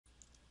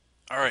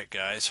Alright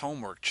guys,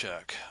 homework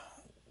check.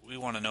 We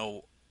want to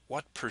know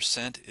what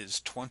percent is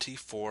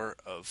 24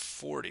 of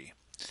 40.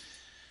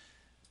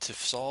 To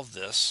solve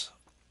this,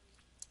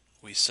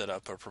 we set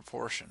up a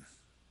proportion.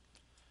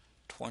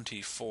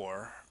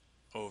 24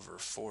 over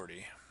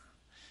 40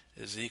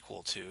 is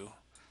equal to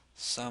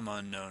some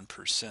unknown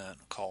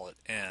percent, call it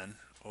n,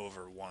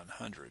 over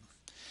 100.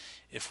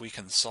 If we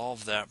can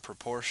solve that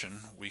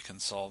proportion, we can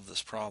solve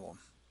this problem.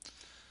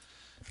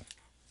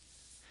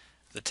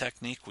 The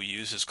technique we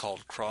use is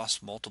called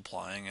cross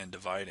multiplying and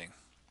dividing.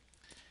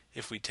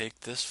 If we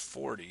take this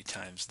 40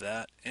 times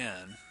that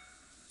n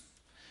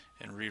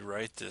and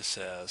rewrite this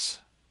as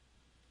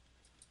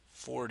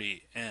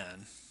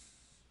 40n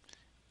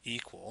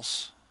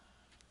equals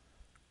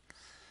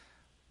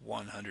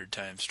 100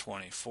 times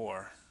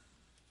 24,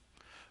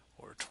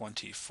 or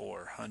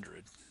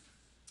 2400,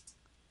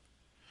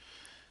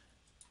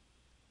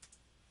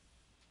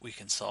 we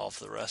can solve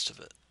the rest of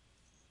it.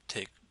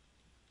 Take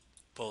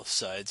both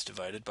sides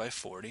divided by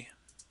 40,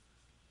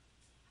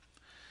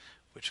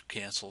 which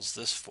cancels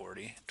this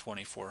 40,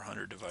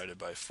 2400 divided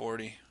by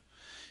 40,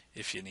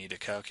 if you need a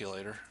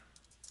calculator.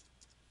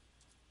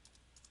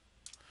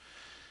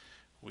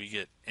 We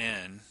get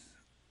n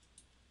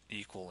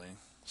equaling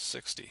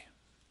 60.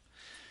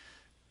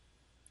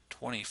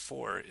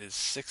 24 is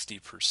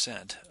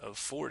 60% of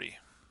 40.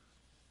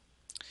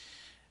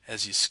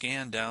 As you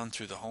scan down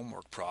through the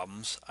homework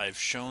problems, I've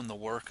shown the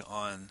work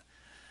on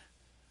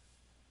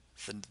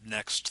the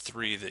next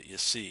three that you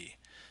see.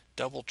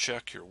 Double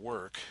check your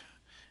work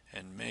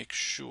and make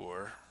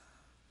sure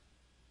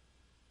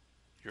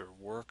your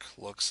work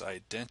looks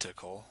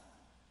identical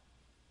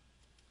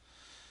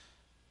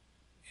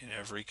in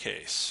every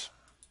case.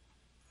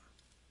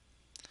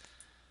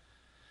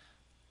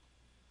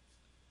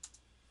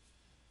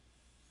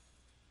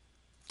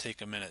 Take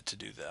a minute to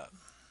do that.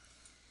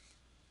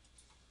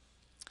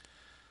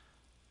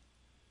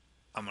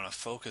 I'm going to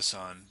focus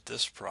on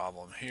this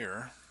problem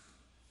here.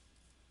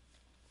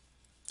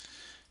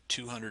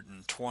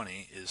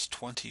 220 is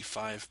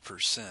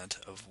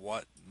 25% of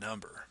what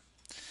number?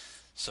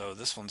 So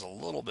this one's a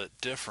little bit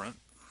different.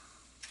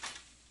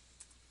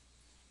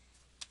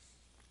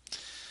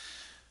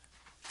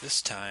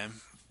 This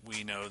time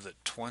we know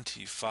that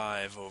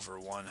 25 over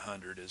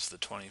 100 is the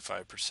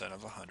 25%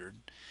 of 100,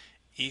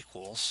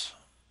 equals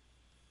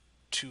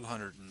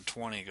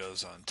 220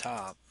 goes on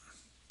top.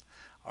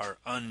 Our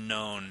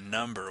unknown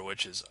number,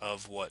 which is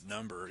of what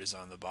number, is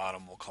on the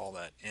bottom. We'll call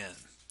that n.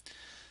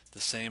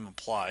 The same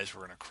applies.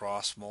 We're going to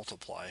cross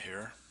multiply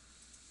here,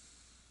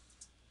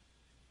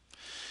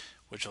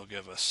 which will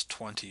give us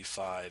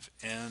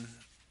 25n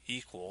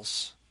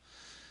equals,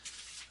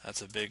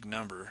 that's a big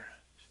number,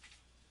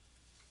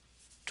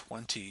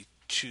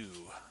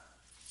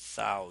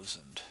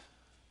 22,000.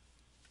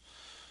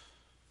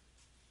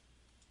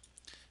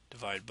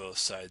 Divide both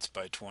sides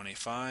by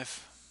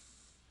 25.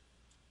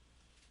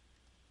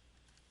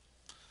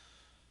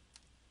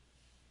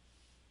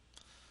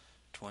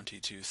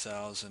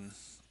 22,000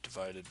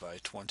 divided by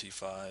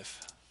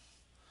 25.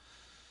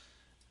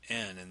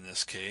 N in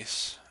this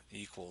case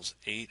equals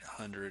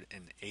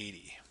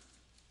 880.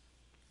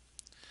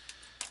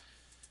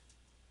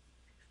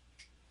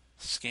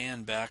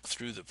 Scan back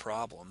through the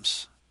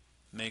problems.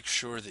 Make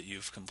sure that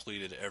you've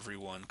completed every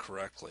one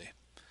correctly.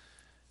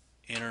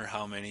 Enter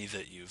how many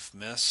that you've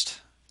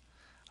missed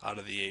out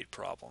of the 8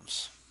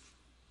 problems.